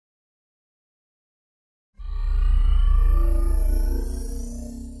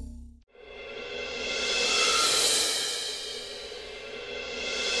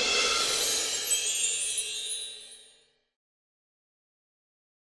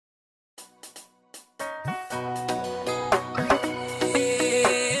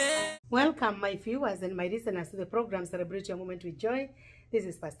Welcome, my viewers and my listeners, to the program Celebrate Your Moment with Joy. This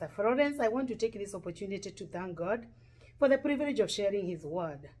is Pastor Florence. I want to take this opportunity to thank God for the privilege of sharing His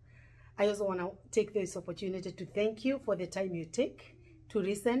word. I also want to take this opportunity to thank you for the time you take to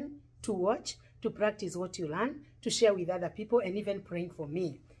listen, to watch, to practice what you learn, to share with other people, and even praying for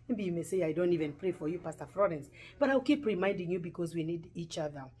me. Maybe you may say, I don't even pray for you, Pastor Florence, but I'll keep reminding you because we need each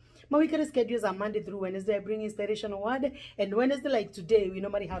other. My weekly schedules are Monday through Wednesday. I bring inspirational word. And Wednesday, like today, we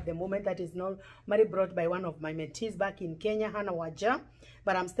normally have the moment that is normally brought by one of my mentees back in Kenya, Hannah Waja.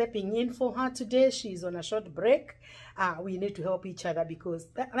 But I'm stepping in for her today. She's on a short break. We need to help each other because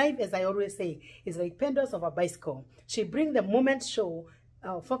life, as I always say, is like pedals of a bicycle. She brings the moment show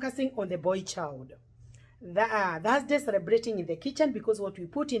focusing on the boy child. Thursday, celebrating in the kitchen, because what we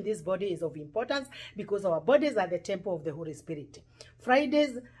put in this body is of importance, because our bodies are the temple of the Holy Spirit.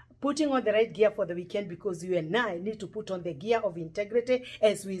 Fridays, putting on the right gear for the weekend, because you and I need to put on the gear of integrity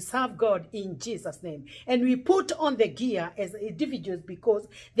as we serve God in Jesus' name. And we put on the gear as individuals because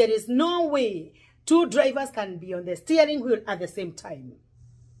there is no way two drivers can be on the steering wheel at the same time.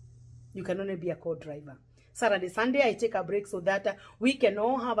 You can only be a co-driver. Saturday, Sunday, I take a break so that we can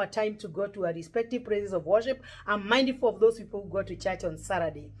all have a time to go to our respective places of worship. I'm mindful of those people who go to church on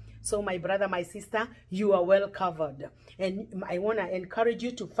Saturday. So my brother, my sister, you are well covered. And I want to encourage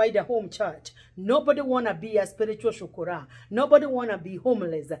you to find a home church. Nobody want to be a spiritual shukura. Nobody want to be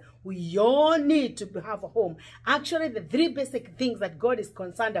homeless. We all need to have a home. Actually, the three basic things that God is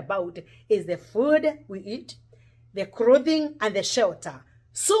concerned about is the food we eat, the clothing, and the shelter.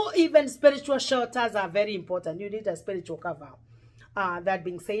 So even spiritual shelters are very important. You need a spiritual cover. That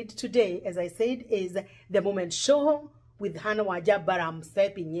being said, today, as I said, is the moment show with Hannah Waja, but I'm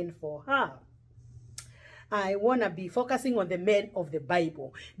stepping in for her. I want to be focusing on the men of the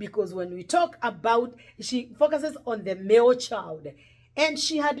Bible, because when we talk about, she focuses on the male child, and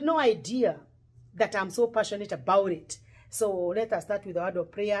she had no idea that I'm so passionate about it. So let us start with a word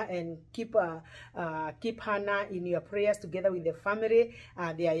of prayer and keep Hannah in your prayers together with the family.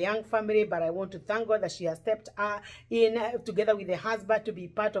 They are a young family, but I want to thank God that she has stepped in together with the husband to be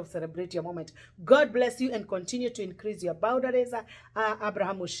part of Celebrate Your Moment. God bless you and continue to increase your boundaries,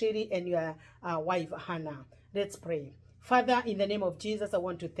 Abraham Oshiri and your wife Hannah. Let's pray. Father, in the name of Jesus, I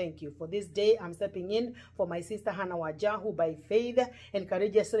want to thank you for this day. I'm stepping in for my sister Hannah Waja, who by faith and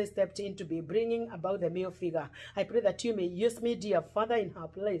courageously stepped in to be bringing about the male figure. I pray that you may use me, dear Father, in her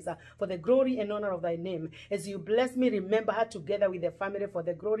place for the glory and honor of thy name. As you bless me, remember her together with the family for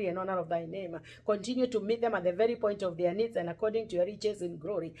the glory and honor of thy name. Continue to meet them at the very point of their needs and according to your riches in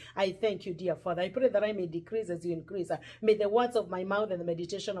glory. I thank you, dear Father. I pray that I may decrease as you increase. May the words of my mouth and the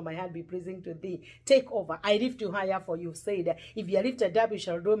meditation of my heart be pleasing to thee. Take over. I lift you higher, for you said, if you are lifted up, you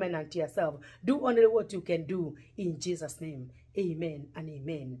shall do men unto yourself. Do only what you can do in Jesus' name. Amen and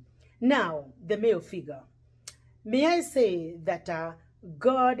amen. Now, the male figure. May I say that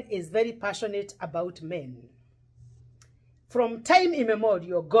God is very passionate about men. From time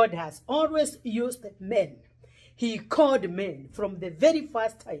immemorial, God has always used men. He called men from the very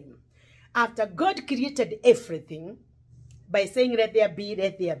first time. After God created everything, by saying, let there be,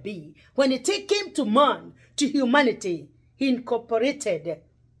 let there be. When it came to man, to humanity, he incorporated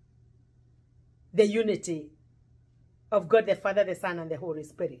the unity of God the Father, the Son, and the Holy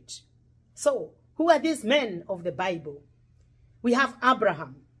Spirit. So, who are these men of the Bible? We have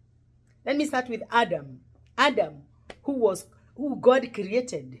Abraham. Let me start with Adam. Adam, who God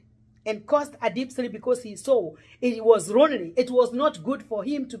created and caused a deep sleep because he saw it was lonely. It was not good for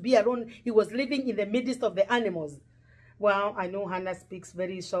him to be alone. He was living in the midst of the animals. Well, I know Hannah speaks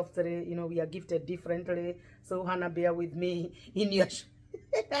very softly. You know, we are gifted differently. So, Hannah, bear with me. In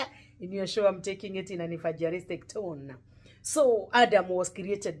your show, I'm taking it in an evangelistic tone. So, Adam was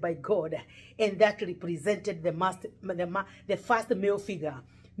created by God, and that represented the first male figure.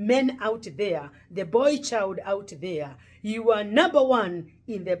 Men out there, the boy child out there, you are number one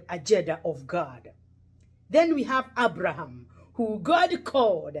in the agenda of God. Then we have Abraham, who God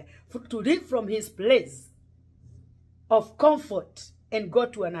called to live from his place of comfort and go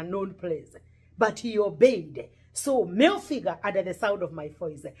to an unknown place. But he obeyed. So, male figure under the sound of my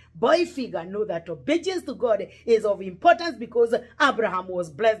voice. Boy figure, know that obedience to God is of importance, because Abraham was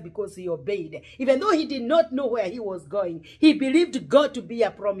blessed because he obeyed. Even though he did not know where he was going, he believed God to be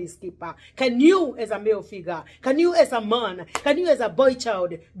a promise keeper. Can you, as a male figure, can you as a man, can you as a boy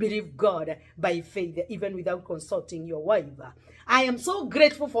child, believe God by faith, even without consulting your wife? I am so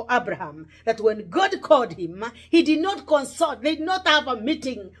grateful for Abraham that when God called him, he did not consult, they did not have a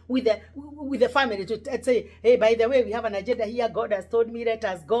meeting with the family to say, hey, by the way, we have an agenda here. God has told me, let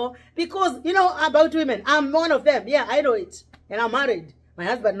us go. Because, you know, about women, I'm one of them. Yeah, I know it. And I'm married. My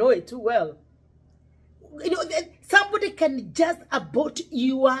husband knows it too well. You know, somebody can just abort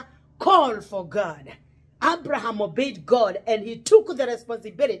your call for God. Abraham obeyed God and he took the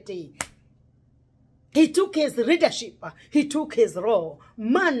responsibility. He took his leadership. He took his role.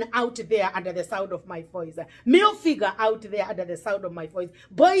 Man out there under the sound of my voice. Male figure out there under the sound of my voice.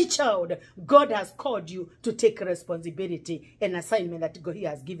 Boy child, God has called you to take responsibility and assignment that He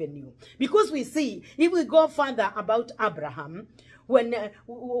has given you. Because we see, if we go further about Abraham, when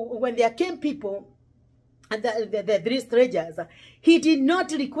there came people, and the three strangers, he did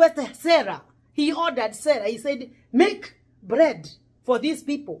not request Sarah. He ordered Sarah. He said, make bread for these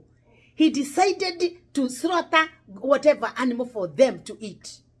people. He decided to slaughter whatever animal for them to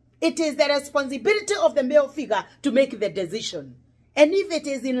eat. It is the responsibility of the male figure to make the decision. And if it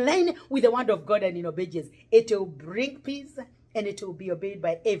is in line with the word of God and in obedience, it will bring peace and it will be obeyed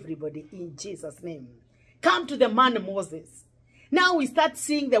by everybody in Jesus' name. Come to the man Moses. Now we start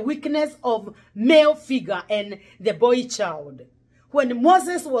seeing the weakness of male figure and the boy child. When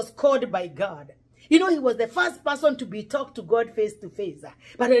Moses was called by God, you know, he was the first person to be talked to God face to face.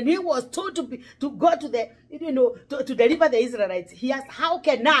 But when he was told to go to the, to deliver the Israelites, he asked, how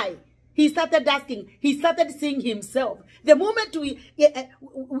can I? He started asking, he started seeing himself. The moment we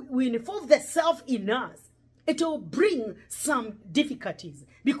involve the self in us, it will bring some difficulties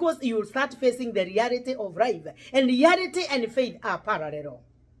because you will start facing the reality of life. And reality and faith are parallel.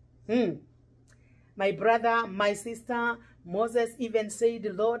 My brother, my sister, Moses even said,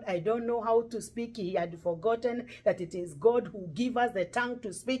 Lord, I don't know how to speak. He had forgotten that it is God who gives us the tongue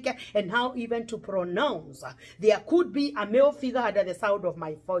to speak and how even to pronounce. There could be a male figure under the sound of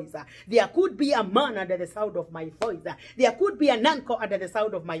my voice. There could be a man under the sound of my voice. There could be an uncle under the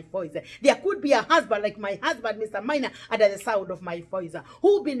sound of my voice. There could be a husband like my husband, Mr. Minor, under the sound of my voice,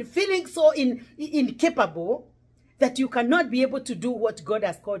 who've been feeling so incapable that you cannot be able to do what God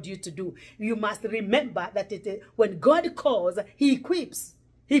has called you to do. You must remember that when God calls, He equips,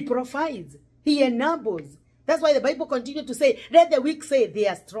 He provides, He enables. That's why the Bible continues to say, let the weak say they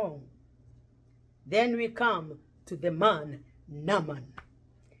are strong. Then we come to the man, NAMAAN.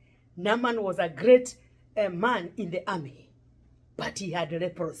 NAMAAN was a great man in the army, but he had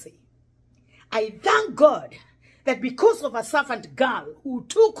leprosy. I thank God that because of a servant girl who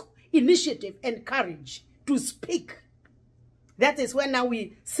took initiative and courage to speak. That is when now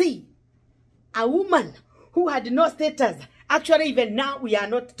we see a woman who had no status. Actually, even now we are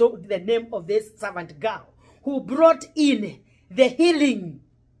not told the name of this servant girl who brought in the healing.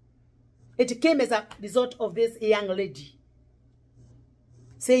 It came as a result of this young lady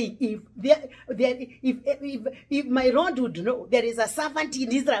saying, if my Lord would know, there is a servant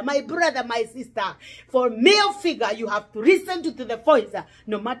in Israel, my brother, my sister. For male figure, you have to listen to the voice,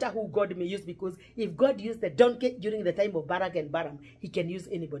 no matter who God may use, because if God used the donkey during the time of Barak and Balaam, He can use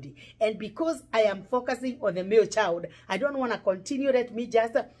anybody. And because I am focusing on the male child, I don't want to continue. Let me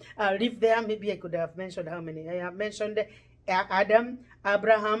just leave there. Maybe I could have mentioned how many. I have mentioned Adam,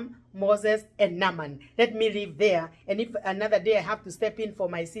 Abraham, Moses, and NAMAAN. Let me leave there. And if another day I have to step in for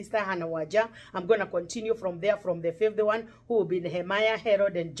my sister Hannah Waja, I'm going to continue from there, from the fifth one, who will be Nehemiah,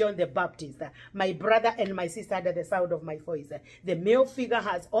 Herod, and John the Baptist. My brother and my sister under the sound of my voice. The male figure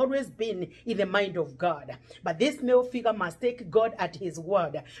has always been in the mind of God. But this male figure must take God at His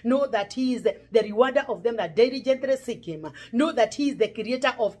word. Know that He is the rewarder of them that diligently seek Him. Know that He is the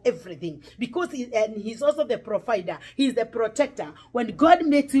creator of everything. Because He's also the provider. He's the protector. When God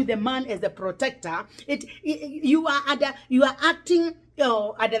makes you the man as the protector, you are acting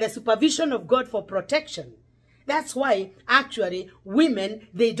under the supervision of God for protection. That's why actually women,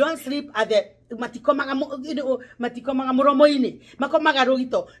 they don't sleep at the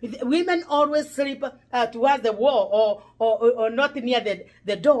women always sleep towards the wall or not near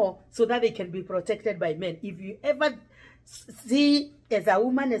the door so that they can be protected by men. If you ever see as a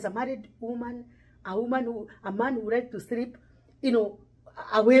woman, as a married woman, a man who likes to sleep,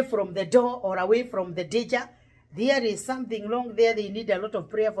 away from the door or away from the danger, there is something wrong there. They need a lot of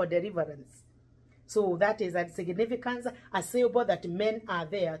prayer for deliverance. So that is a significance, a symbol that men are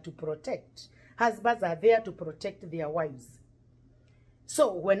there to protect. Husbands are there to protect their wives.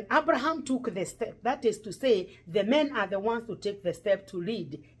 So when Abraham took the step, that is to say, the men are the ones to take the step to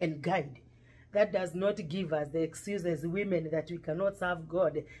lead and guide. That does not give us the excuse as women that we cannot serve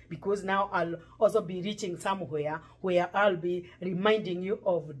God, because now I'll also be reaching somewhere where I'll be reminding you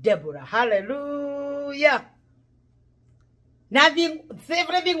of Deborah. Hallelujah.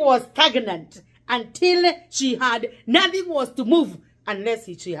 Everything was stagnant until she had, nothing was to move unless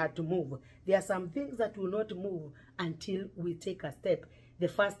she had to move. There are some things that will not move until we take a step. The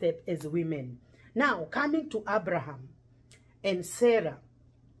first step is women. Now, coming to Abraham and Sarah,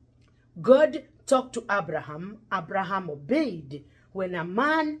 God talked to Abraham. Abraham obeyed. When a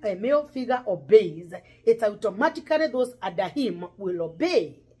male figure obeys, it's automatically those under him will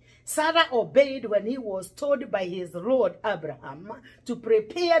obey. Sarah obeyed when he was told by his Lord Abraham to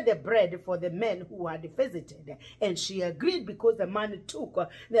prepare the bread for the men who had visited. And she agreed because Abraham took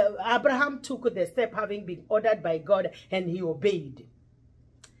the step having been ordered by God, and he obeyed.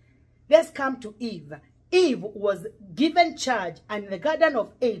 Let's come to Eve. Eve was given charge in the Garden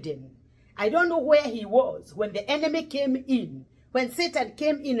of Eden. I don't know where he was when the enemy came in. When Satan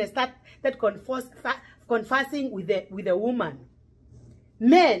came in and started conversing with the woman.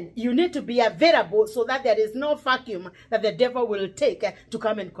 Men, you need to be available so that there is no vacuum that the devil will take to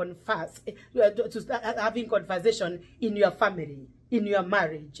come and converse, to start having conversation in your family, in your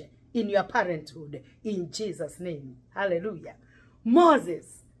marriage, in your parenthood, in Jesus' name. Hallelujah.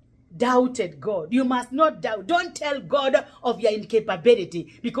 Moses doubted God. You must not doubt. Don't tell God of your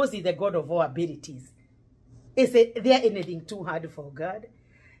incapability, because he's the God of all abilities. Is there anything too hard for God?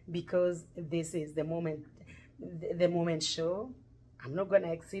 Because this is the moment show. I'm not going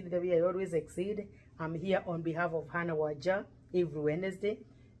to exceed the way I always exceed. I'm here on behalf of Hannah Waja every Wednesday.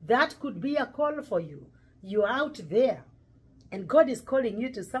 That could be a call for you. You're out there, and God is calling you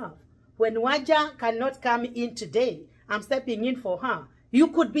to serve. When Waja cannot come in today, I'm stepping in for her. You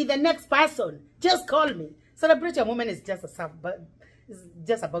could be the next person. Just call me. Celebrate Your Moment is just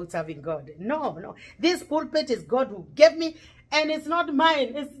just about serving God. No. This pulpit is God who gave me, and it's not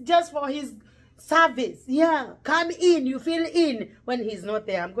mine. It's just for his service. Yeah, come in. You feel in when he's not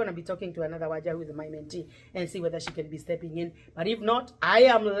there. I'm going to be talking to another Waja who is my mentee and see whether she can be stepping in. But if not, I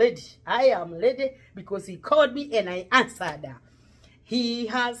am ready. I am ready because he called me and I answered. He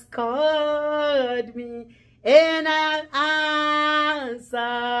has called me and I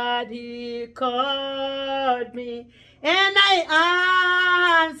answered. He called me and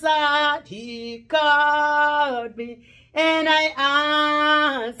I answered. He called me and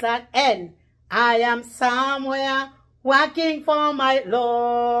I answered. And I am somewhere working for my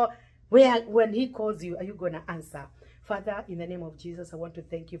Lord. When he calls you, are you going to answer? Father, in the name of Jesus, I want to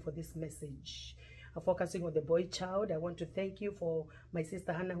thank you for this message. I'm focusing on the boy child. I want to thank you for my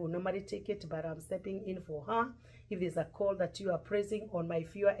sister Hannah, who normally take it, but I'm stepping in for her. If there's a call that you are praising on my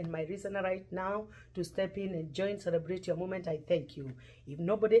viewer and my listener right now to step in and join, celebrate your moment, I thank you. If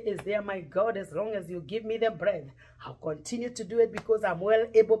nobody is there, my God, as long as you give me the breath, I'll continue to do it because I'm well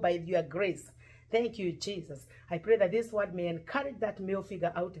able by your grace. Thank you, Jesus. I pray that this word may encourage that male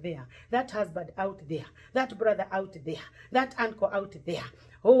figure out there, that husband out there, that brother out there, that uncle out there.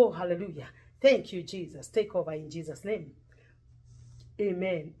 Oh, hallelujah. Thank you, Jesus. Take over in Jesus' name.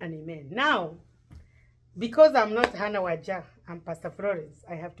 Amen and amen. Now, because I'm not Hannah Waja, I'm Pastor Florence,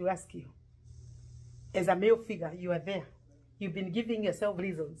 I have to ask you, as a male figure, you are there. You've been giving yourself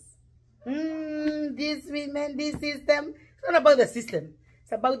reasons. This women, this system. It's not about the system.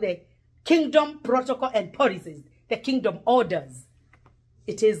 It's about the kingdom protocol and policies, the kingdom orders.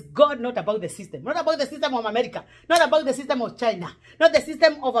 It is God, not about the system. Not about the system of America. Not about the system of China. Not the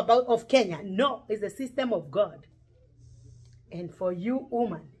system of Kenya. No, it's the system of God. And for you,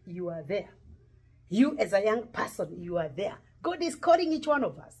 woman, you are there. You as a young person, you are there. God is calling each one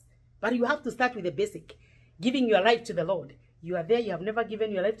of us. But you have to start with the basic. Giving your life to the Lord. You are there. You have never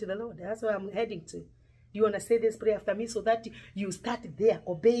given your life to the Lord. That's where I'm heading to. Do you want to say this prayer after me so that you start there,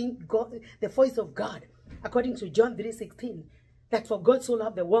 obeying God, the voice of God, according to John 3:16, that for God so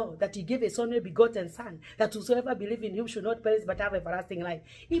loved the world, that he gave his only begotten Son, that whosoever believes in him should not perish but have everlasting life.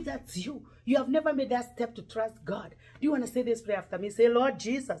 If that's you, you have never made that step to trust God. Do you want to say this prayer after me? Say, Lord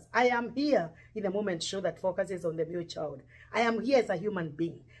Jesus, I am here in the moment show that focuses on the male child. I am here as a human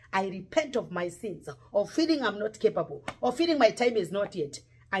being. I repent of my sins, of feeling I'm not capable, or feeling my time is not yet.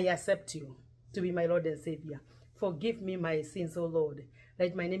 I accept you to be my Lord and Savior. Forgive me my sins, O Lord.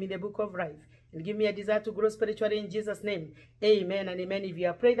 Write my name in the book of life and give me a desire to grow spiritually in Jesus' name. Amen and amen. If you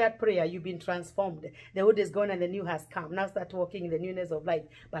have prayed that prayer, you've been transformed. The old is gone and the new has come. Now start walking in the newness of life.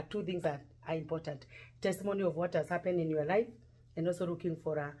 But two things are important. Testimony of what has happened in your life, and also looking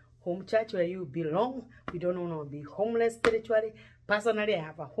for a home church where you belong. We don't want to be homeless spiritually. Personally, I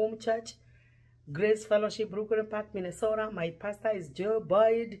have a home church, Grace Fellowship, Brooklyn Park, Minnesota. My pastor is Joe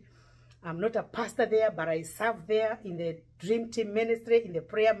Boyd. I'm not a pastor there, but I serve there in the Dream Team ministry, in the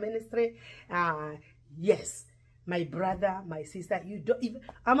prayer ministry. Yes, my brother, my sister,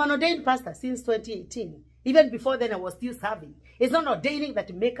 I'm an ordained pastor since 2018. Even before then, I was still serving. It's not ordaining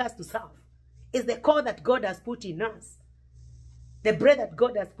that makes us to serve. It's the call that God has put in us. The bread that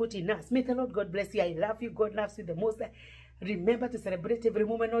God has put in us. May the Lord God bless you. I love you. God loves you the most. Remember to celebrate every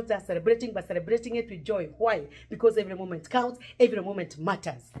moment, not just celebrating, but celebrating it with joy. Why? Because every moment counts, every moment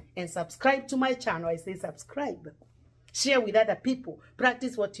matters. And subscribe to my channel. I say subscribe. Share with other people.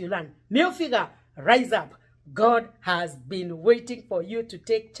 Practice what you learn. Male figure, rise up. God has been waiting for you to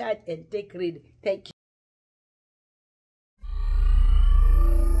take charge and take lead. Thank you.